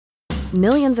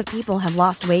Millions of people have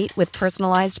lost weight with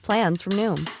personalized plans from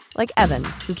Noom. Like Evan,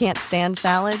 who can't stand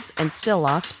salads and still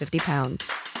lost 50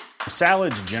 pounds.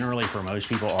 Salads generally for most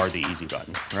people are the easy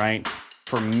button, right?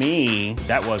 For me,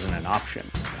 that wasn't an option.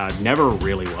 I never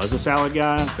really was a salad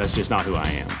guy. That's just not who I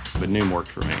am. But Noom worked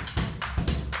for me.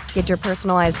 Get your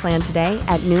personalized plan today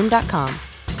at Noom.com.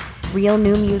 Real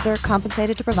Noom user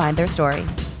compensated to provide their story.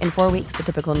 In 4 weeks, the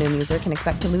typical Noom user can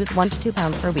expect to lose 1 to 2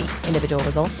 pounds per week. Individual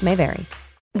results may vary.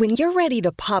 When you're ready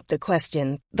to pop the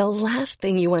question, the last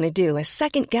thing you want to do is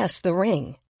second-guess the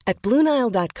ring. At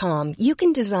BlueNile.com, you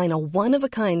can design a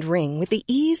one-of-a-kind ring with the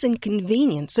ease and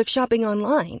convenience of shopping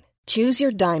online. Choose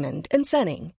your diamond and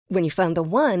setting. When you find the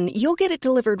one, you'll get it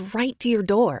delivered right to your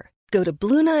door. Go to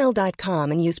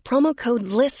BlueNile.com and use promo code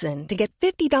LISTEN to get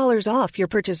 $50 off your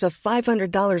purchase of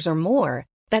 $500 or more.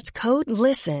 That's code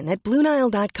LISTEN at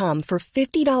BlueNile.com for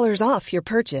 $50 off your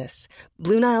purchase.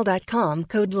 BlueNile.com,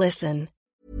 code LISTEN.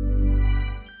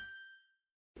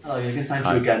 Hello, Jürgen. Thank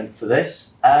you again for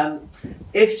this.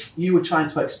 If you were trying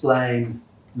to explain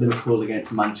Liverpool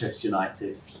against Manchester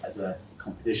United as a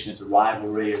competition, as a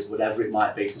rivalry, as whatever it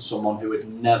might be to someone who had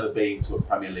never been to a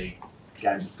Premier League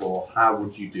game before, how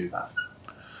would you do that?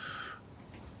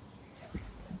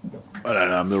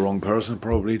 Well, I'm the wrong person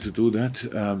probably to do that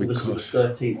because this is the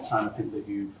 13th time I think that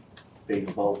you've been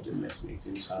involved in this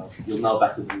meeting, so you'll know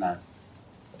better than that.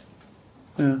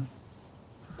 Yeah.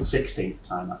 The 16th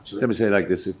time, actually. Let me say it like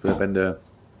this: if when the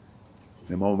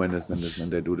moment when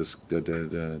they do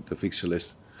the fixture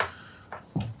list,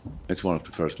 it's one of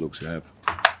the first looks you have.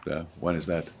 When is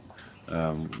that?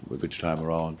 Which time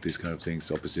around? These kind of things.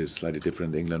 Obviously, it's slightly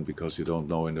different in England because you don't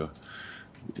know you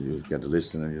get the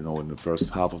list and then you know in the first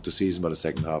half of the season, but the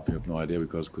second half you have no idea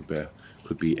because it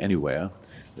could be anywhere.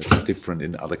 That's different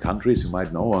in other countries. You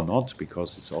might know or not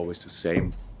because it's always the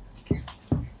same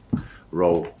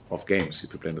row of games.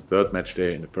 If you play in the third match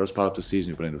day in the first part of the season,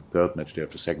 you play in the third match day of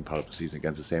the second part of the season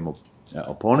against the same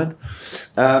opponent.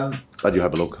 But you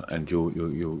have a look, and you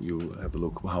have a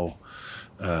look how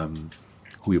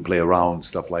who you play around,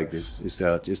 stuff like this. Is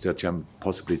there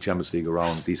possibly Champions League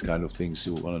around? These kind of things.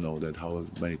 You want to know that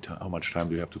how much time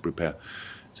do you have to prepare?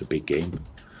 It's a big game.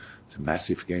 It's a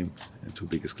massive game. The two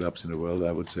biggest clubs in the world,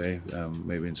 I would say.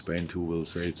 Maybe in Spain too, will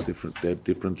say it's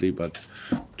differently, but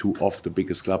two of the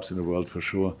biggest clubs in the world for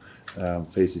sure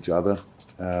face each other.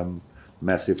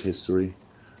 Massive history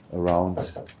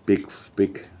around, big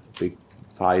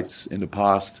fights in the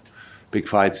past, big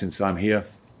fights since I'm here.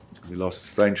 We lost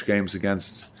strange games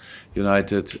against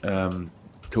United.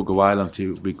 Took a while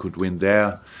until we could win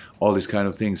there. All these kind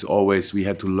of things. Always we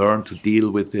had to learn to deal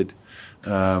with it.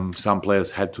 Some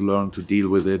players had to learn to deal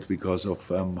with it because of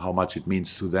how much it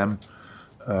means to them.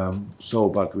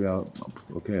 But we are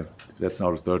okay. That's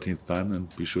now the 13th time,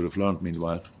 and we should have learned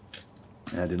meanwhile.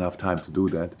 Had enough time to do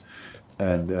that,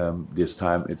 and this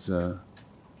time it's an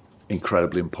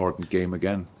incredibly important game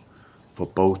again for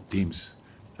both teams,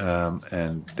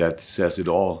 and that says it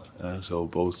all. So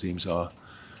both teams are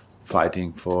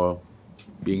fighting for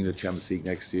being in the Champions League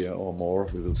next year or more.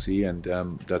 We will see, and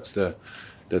that's a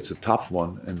tough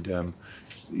one. And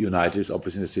United is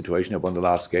obviously in a situation. They won the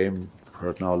last game.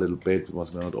 Hurt now a little bit.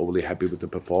 Was not overly happy with the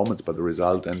performance, but the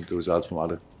result and the results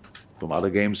from other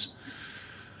games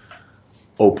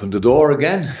open the door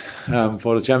again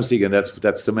for the Champions League, and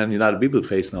that's the Man United we will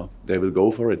face now. They will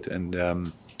go for it, and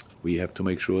we have to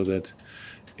make sure that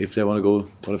if they want to go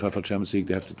qualify for Champions League,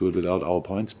 they have to do it without our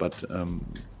points. But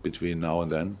between now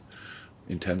and then,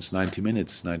 intense 90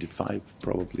 minutes, 95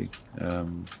 probably,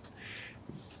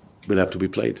 will have to be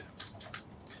played.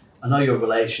 I know your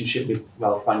relationship with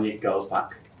Ralph Rangnick goes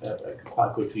back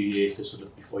quite a good few years to sort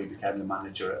of before you became the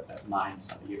manager at Mainz.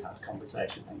 I think you've had a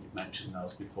conversation, I think you've mentioned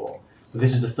those before. But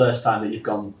this is the first time that you've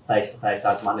gone face-to-face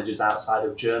as managers outside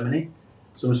of Germany.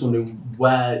 So I'm just wondering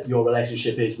where your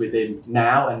relationship is with him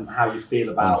now and how you feel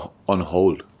about... On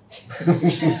hold.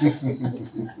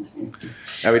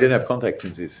 We didn't have contact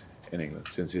since he's in England,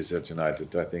 since he's at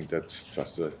United. I think that's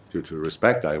just due to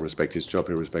respect. I respect his job,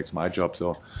 he respects my job.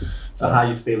 So how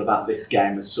you feel about this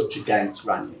game as such against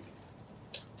Rangnick?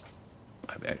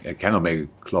 I cannot make a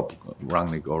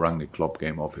Rangnick or Rangnick-Klopp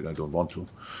game of it. I don't want to.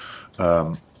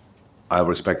 I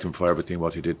respect him for everything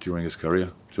what he did during his career,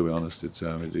 to be honest. It's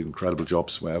incredible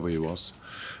jobs wherever he was.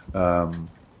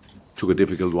 Took a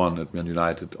difficult one at Man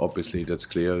United, obviously, that's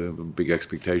clear. Big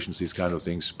expectations, these kind of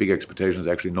things. Big expectations,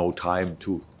 actually no time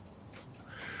to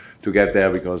get there,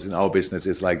 because in our business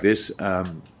it's like this.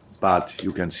 But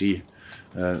you can see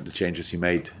the changes he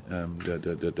made,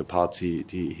 the parts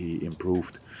he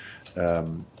improved.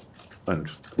 And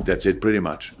that's it pretty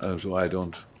much. So I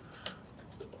don't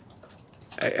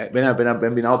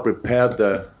when we now prepared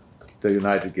the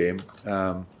United game,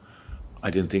 I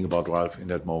didn't think about Ralph in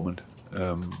that moment,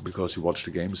 because you watch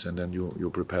the games and then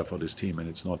you prepare for this team, and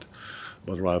it's not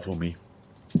about Ralph or me.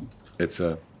 It's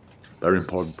a very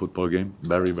important football game,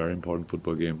 very, very important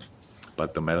football game,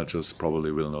 but the managers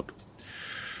probably will not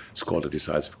score the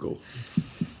decisive goal.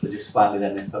 So just finally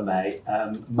then, if I may,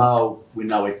 Mo, we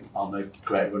know isn't on a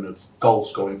great run of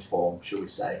goal-scoring form, shall we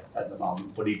say, at the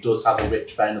moment, but he does have a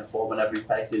rich vein of form whenever he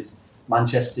faces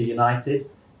Manchester United.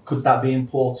 Could that be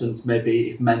important,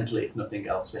 maybe, if mentally, if nothing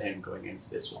else, for him going into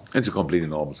this one? It's a completely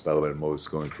normal spell when Mo is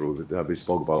going through it. We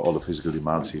spoke about all the physical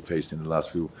demands he faced in the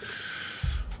last few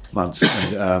months,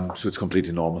 and so it's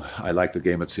completely normal. I like the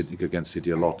game against City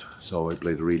a lot, so he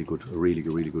played a really good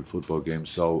football game.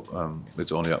 So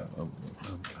it's only a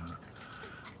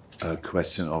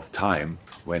question of time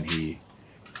when he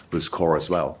will score as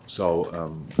well. So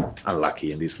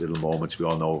unlucky in these little moments. We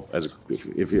all know,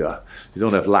 if you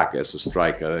don't have luck as a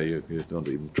striker, you don't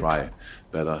even try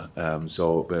better.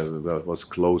 So it was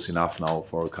close enough now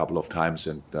for a couple of times,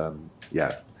 and the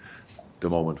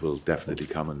moment will definitely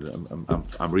come. And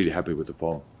I'm really happy with the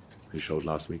form he showed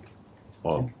last week,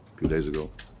 or a few days ago.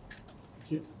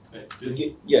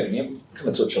 Yeah, you kind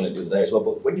of touched on it the other day as well,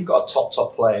 but when you've got a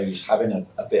top player who's having a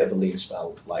bit of a lean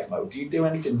spell like Mo, do you do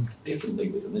anything differently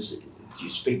with him? Do you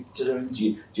speak to him? Do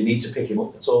you need to pick him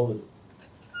up at all?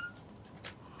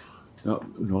 No,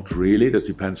 not really. That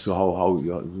depends on how we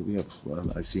have.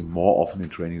 I see him more often in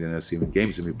training than I see him in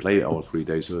games, and we play our 3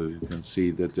 days, so you can see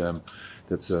that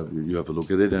you have a look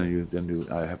at it,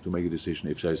 and I have to make a decision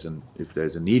if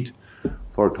there's a need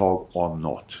for a talk or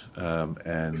not,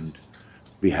 and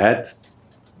we had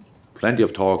plenty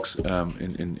of talks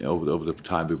over the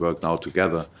time we worked now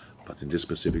together, but in this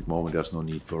specific moment, there's no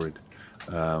need for it.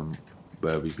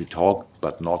 Where we talk,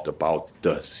 but not about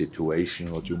the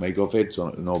situation, what you make of it. So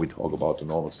no, we talk about the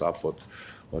normal stuff,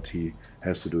 what he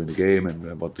has to do in the game,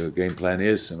 and what the game plan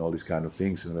is, and all these kind of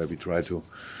things, and where we try to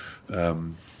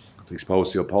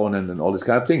expose the opponent and all these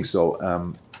kind of things. So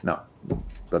no,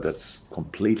 but that's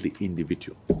completely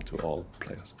individual to all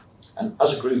players. And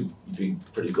as a group, you've been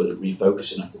pretty good at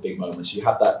refocusing after big moments. You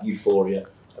had that euphoria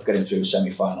of getting through a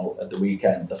semi-final at the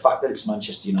weekend. The fact that it's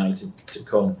Manchester United to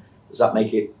come, does that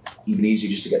make it even easier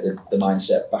just to get the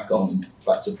mindset back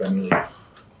to Premier League?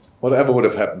 Whatever would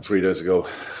have happened 3 days ago,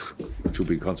 to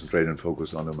be concentrated and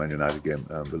focused on the Man United game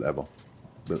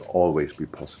will always be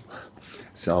possible.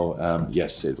 So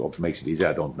yes, it makes it easier.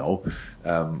 I don't know.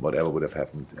 Whatever would have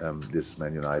happened, this is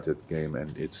Man United game, and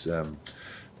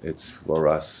it's for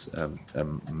us a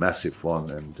massive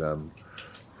one, and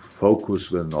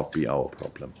focus will not be our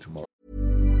problem tomorrow.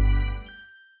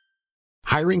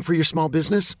 Hiring for your small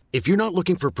business? If you're not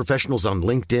looking for professionals on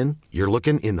LinkedIn, you're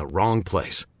looking in the wrong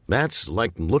place. That's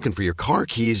like looking for your car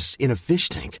keys in a fish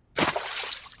tank.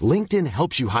 LinkedIn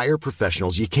helps you hire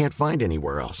professionals you can't find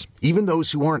anywhere else, even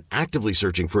those who aren't actively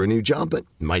searching for a new job but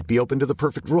might be open to the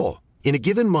perfect role. In a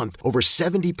given month, over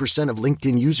 70% of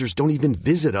LinkedIn users don't even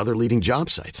visit other leading job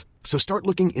sites. So start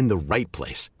looking in the right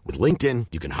place. With LinkedIn,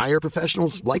 you can hire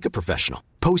professionals like a professional.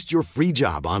 Post your free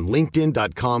job on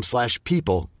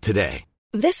linkedin.com/people today.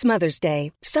 This Mother's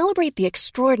Day, celebrate the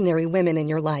extraordinary women in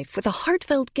your life with a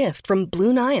heartfelt gift from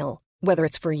Blue Nile. Whether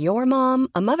it's for your mom,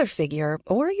 a mother figure,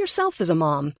 or yourself as a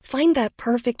mom, find that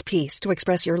perfect piece to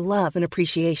express your love and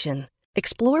appreciation.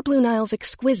 Explore Blue Nile's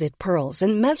exquisite pearls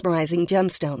and mesmerizing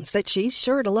gemstones that she's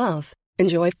sure to love.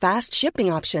 Enjoy fast shipping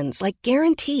options like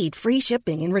guaranteed free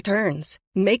shipping and returns.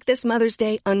 Make this Mother's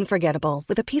Day unforgettable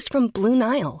with a piece from Blue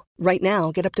Nile. Right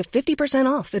now, get up to 50%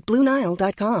 off at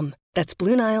BlueNile.com. That's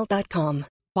BlueNile.com.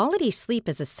 Quality sleep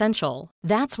is essential.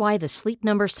 That's why the Sleep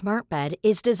Number Smart Bed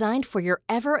is designed for your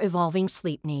ever-evolving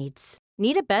sleep needs.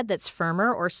 Need a bed that's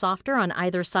firmer or softer on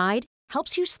either side?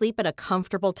 Helps you sleep at a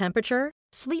comfortable temperature?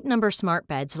 Sleep Number Smart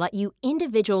Beds let you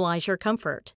individualize your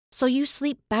comfort, so you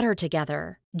sleep better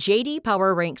together. J.D.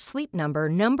 Power ranks Sleep Number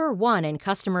number 1 in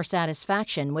customer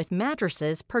satisfaction with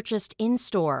mattresses purchased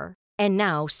in-store. And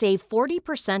now, save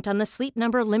 40% on the Sleep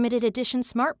Number Limited Edition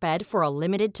Smart Bed for a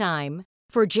limited time.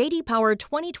 For J.D. Power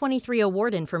 2023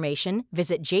 award information,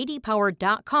 visit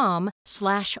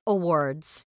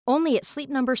jdpower.com/awards. Only at Sleep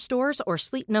Number stores or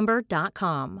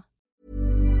sleepnumber.com.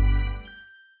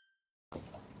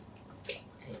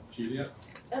 Julia?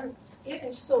 And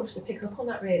just sort of to pick up on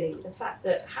that, really, the fact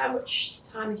that how much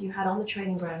time have you had on the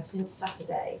training ground since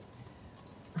Saturday?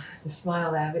 The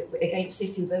smile there against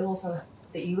City, but also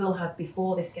that you will have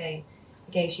before this game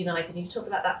against United. You talked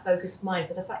about that focused mind,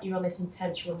 but the fact you're on this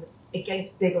intense run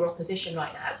against bigger opposition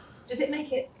right now, does it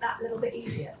make it that little bit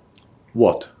easier?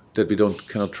 What? that we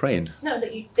cannot train. No,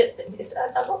 it's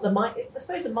not the mind. I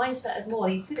suppose the mindset is more.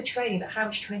 You do the training, but how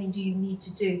much training do you need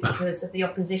to do because of the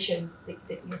opposition that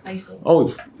you're facing?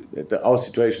 Oh, our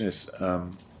situation is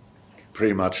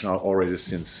pretty much now already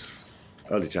since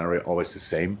early January always the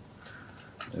same.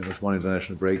 There was one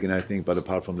international break in, I think, but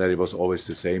apart from that, it was always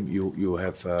the same. You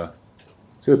have so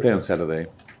we play on Saturday,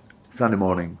 Sunday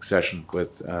morning session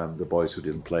with the boys who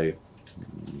didn't play,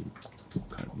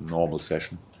 kind of normal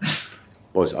session.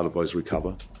 Other boys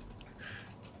recover.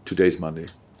 Today's Monday.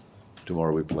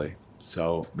 Tomorrow we play.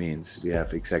 So means we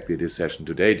have exactly this session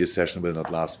today. This session will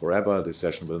not last forever. This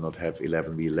session will not have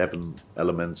 11v11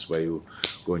 elements where you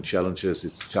go in challenges.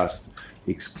 It's just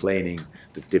explaining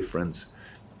the difference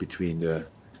between the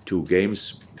two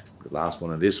games, the last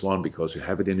one and this one, because you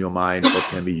have it in your mind. What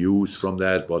can we use from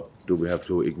that? What do we have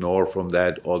to ignore from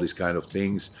that? All these kind of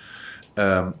things.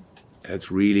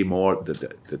 It's really more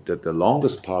the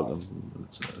longest part.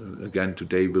 Again,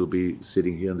 today we'll be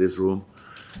sitting here in this room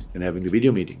and having the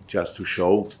video meeting just to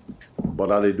show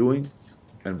what are they doing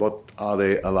and what are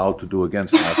they allowed to do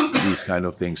against us, these kind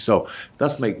of things. So it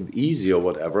does make it easy or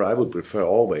whatever. I would prefer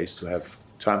always to have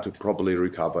time to properly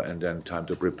recover and then time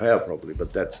to prepare properly.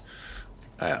 But that's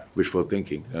wishful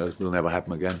thinking. It will never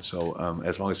happen again. So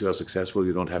as long as you are successful,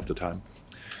 you don't have the time.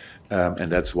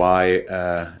 And that's why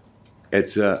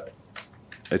it's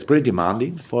pretty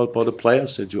demanding for the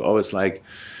players that you always like.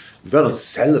 We're not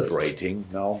celebrating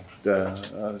now.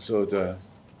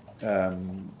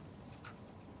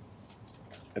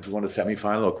 If you want a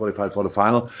semi-final or qualified for the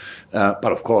final,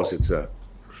 but of course it's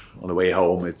on the way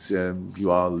home. It's you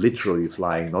are literally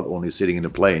flying, not only sitting in a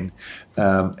plane,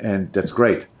 and that's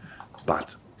great.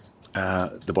 But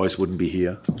the boys wouldn't be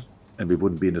here, and we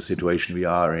wouldn't be in the situation we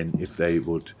are in if they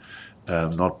would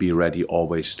not be ready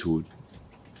always to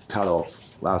cut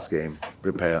off last game,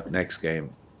 prepare next game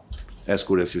as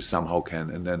good as you somehow can,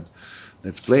 and then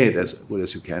let's play it as good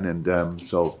as you can. And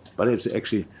but it's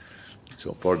actually,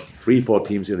 so for 3-4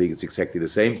 teams in the league, it's exactly the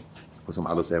same. For some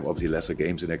others, they have obviously lesser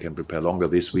games and they can prepare longer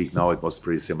this week. Now it was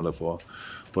pretty similar for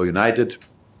United.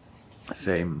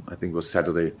 Same, I think it was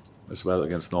Saturday as well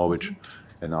against Norwich.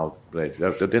 And now they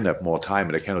didn't have more time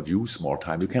and they cannot use more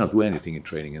time. You cannot do anything in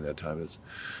training in that time. It's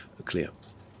clear.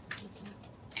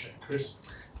 Okay, Chris?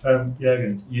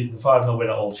 Jürgen, the 5-0 win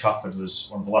at Old Trafford was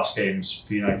one of the last games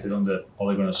for United under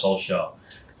Ole Gunnar Solskjaer.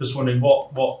 Just wondering,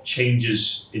 what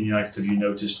changes in United have you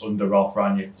noticed under Ralf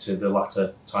Rangnick to the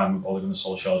latter time of Ole Gunnar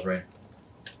Solskjaer's reign?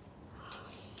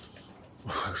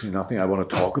 Actually, nothing I want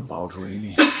to talk about,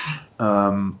 really.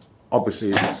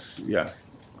 Obviously,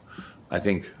 I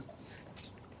think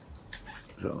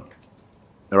so.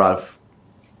 Ralf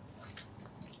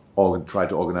tried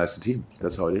to organize the team.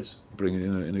 That's how it is. Bring it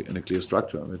in a clear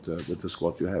structure with the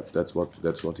squad you have. That's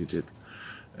what he did.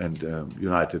 And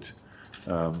United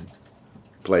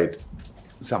played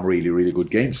some really, really good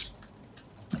games.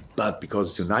 But because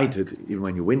it's United, even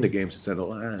when you win the games, it's not,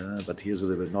 but here's a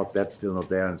little bit, that's still not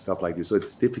there and stuff like this. So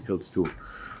it's difficult to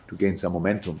gain some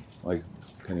momentum, I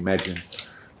can imagine.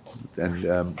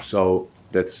 And so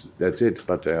that's it.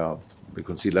 But we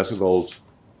can see lesser goals,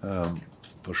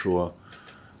 for sure.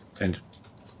 And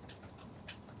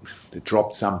they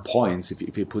dropped some points.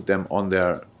 If you put them on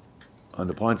the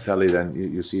points tally, then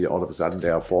you see all of a sudden they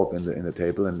are fourth in the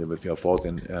table, and if you are fourth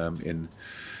in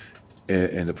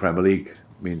the Premier League,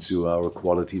 means you are a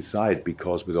quality side,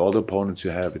 because with all the opponents you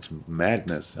have, it's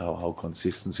madness how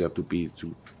consistent you have to be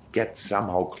to get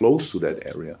somehow close to that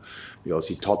area. We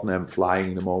also see Tottenham flying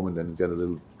in the moment and get a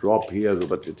little drop here,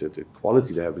 but the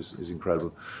quality they have is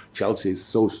incredible. Chelsea is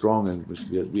so strong, and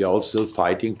we are all still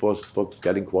fighting for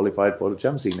getting qualified for the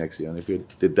Champions League next year. And if you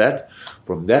did that,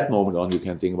 from that moment on, you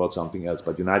can think about something else.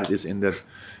 But United is in that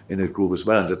group as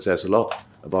well, and that says a lot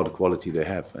about the quality they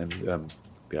have. And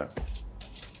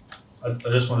I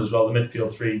just wondered as well, the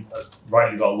midfield three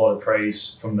rightly got a lot of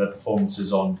praise from their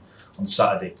performances on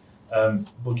Saturday.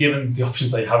 But given the options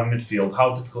that you have in midfield,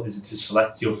 how difficult is it to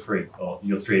select your three in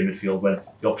midfield when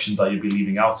the options that you'll be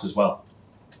leaving out as well?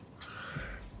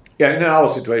 Yeah, in our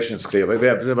situation it's clear.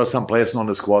 There were some players on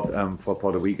the squad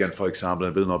for the weekend, for example,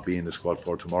 and will not be in the squad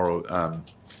for tomorrow,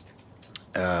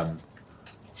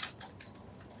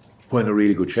 who are in a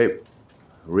really good shape.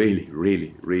 Really,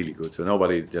 really, really good. So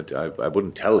nobody that I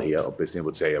wouldn't tell here, obviously,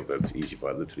 would say it's easy for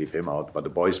us to leave him out. But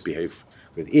the boys behave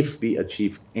good. If we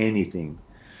achieve anything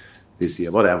this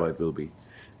year, whatever it will be,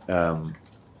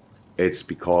 it's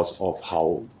because of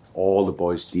how all the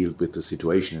boys deal with the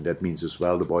situation. And that means as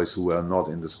well the boys who are not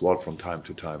in the squad from time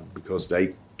to time, because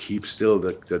they keep still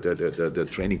the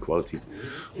training quality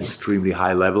extremely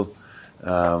high level.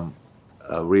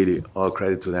 Really, all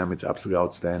credit to them. It's absolutely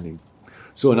outstanding.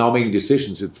 So now making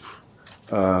decisions,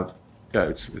 but I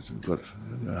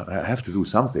have to do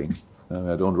something.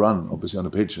 I don't run, obviously, on the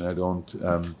pitch, and I don't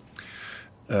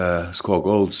score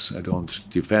goals. I don't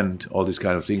defend, all these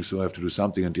kind of things. So I have to do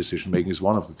something, and decision making is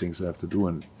one of the things I have to do,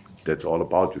 and that's all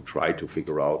about. You try to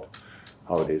figure out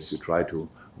how it is. You try to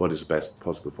what is the best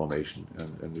possible formation,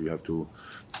 and you have to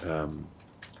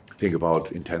think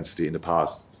about intensity in the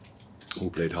past,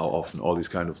 who played how often, all these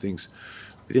kind of things.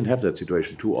 We didn't have that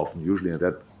situation too often. Usually in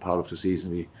that part of the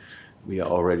season, we are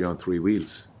already on three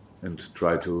wheels and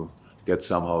try to get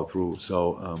somehow through.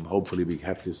 So hopefully we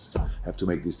have to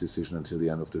make this decision until the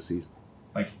end of the season.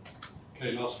 Thank you.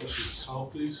 Okay, last question, Carl,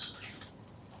 please.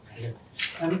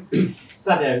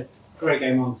 Sadio, great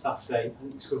game on Saturday. I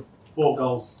think you scored 4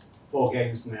 goals, 4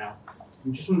 games now.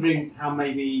 I'm just wondering how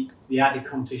maybe the added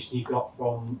competition you got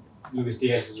from Luis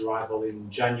Diaz's arrival in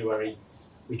January,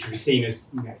 which will be seen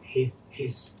as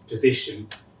his position,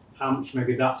 how much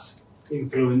maybe that's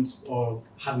influenced or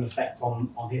had an effect on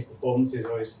his performances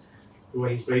or the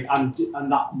way he's played, and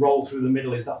that role through the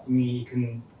middle, is that something you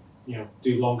can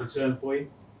do longer term for you?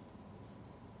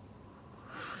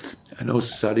 I know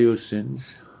Sadio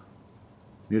since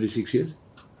nearly 6 years.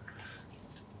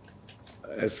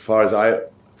 As far as I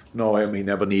know him, he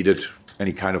never needed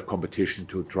any kind of competition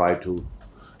to try to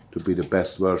be the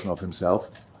best version of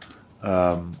himself.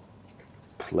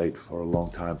 Played for a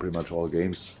long time, pretty much all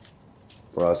games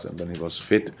for us, and then he was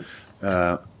fit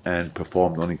and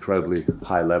performed on incredibly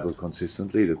high level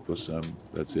consistently.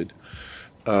 That's it.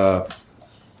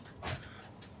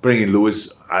 Bringing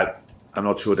Luis, I'm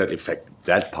not sure that affected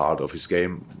that part of his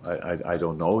game. I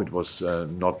don't know. It was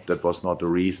that was not the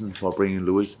reason for bringing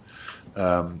Luis.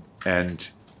 And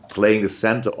playing the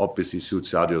center obviously suits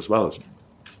Sadio as well,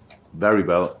 very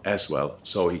well as well.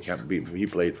 So he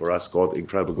played for us, scored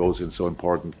incredible goals and so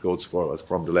important goals for us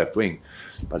from the left wing,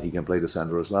 but he can play the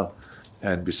center as well.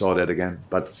 And we saw that again.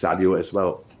 But Sadio as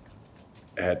well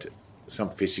had some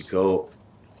physical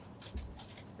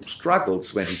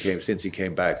struggles since he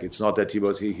came back. It's not that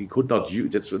he could not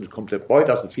use. That's what the boy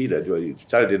doesn't feel it.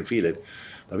 Sadio didn't feel it,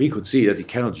 but we could see that he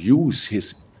cannot use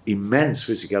his immense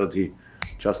physicality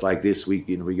just like this week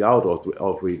in, week out,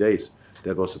 or 3 days.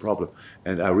 That was the problem.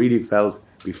 And I really felt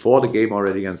before the game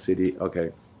already against City,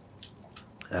 okay,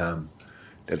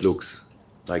 that looks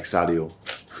like Sadio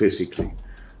physically.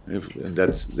 And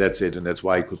that's it. And that's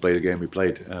why he could play the game he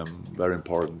played. Very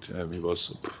important. He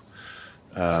was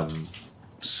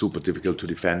super difficult to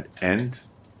defend and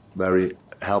very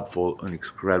helpful and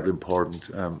incredibly important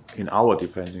in our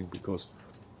defending, because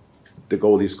the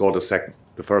goal he scored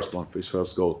the first one, for his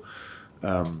first goal,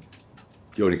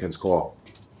 you only can score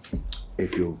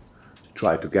if you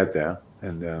try to get there,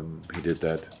 and he did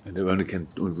that. And you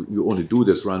only do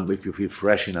this run if you feel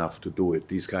fresh enough to do it.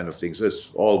 These kind of things. So it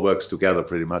all works together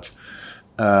pretty much.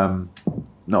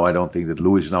 No, I don't think that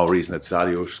Luis is now a reason that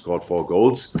Sadio scored 4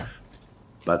 goals,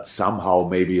 but somehow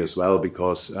maybe as well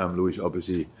because Luis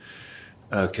obviously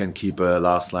can keep a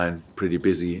last line pretty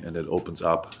busy, and it opens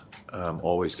up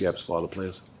always gaps for other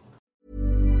players.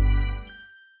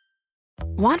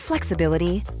 Want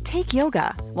flexibility? Take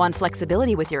yoga. Want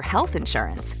flexibility with your health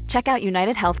insurance? Check out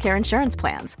United Healthcare Insurance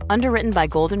Plans. Underwritten by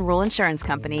Golden Rule Insurance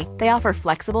Company, they offer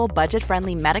flexible,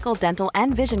 budget-friendly medical, dental,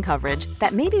 and vision coverage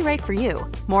that may be right for you.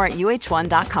 More at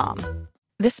uh1.com.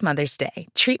 This Mother's Day,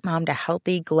 treat mom to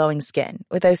healthy, glowing skin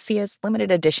with Osea's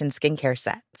limited edition skincare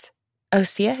sets.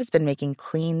 Osea has been making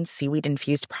clean,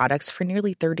 seaweed-infused products for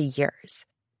nearly 30 years.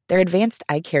 Their advanced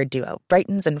eye care duo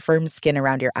brightens and firms skin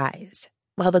around your eyes,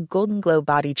 while the Golden Glow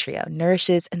Body Trio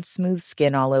nourishes and smooths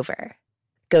skin all over.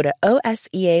 Go to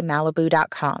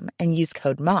OSEAMalibu.com and use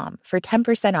code MOM for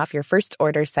 10% off your first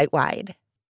order site-wide.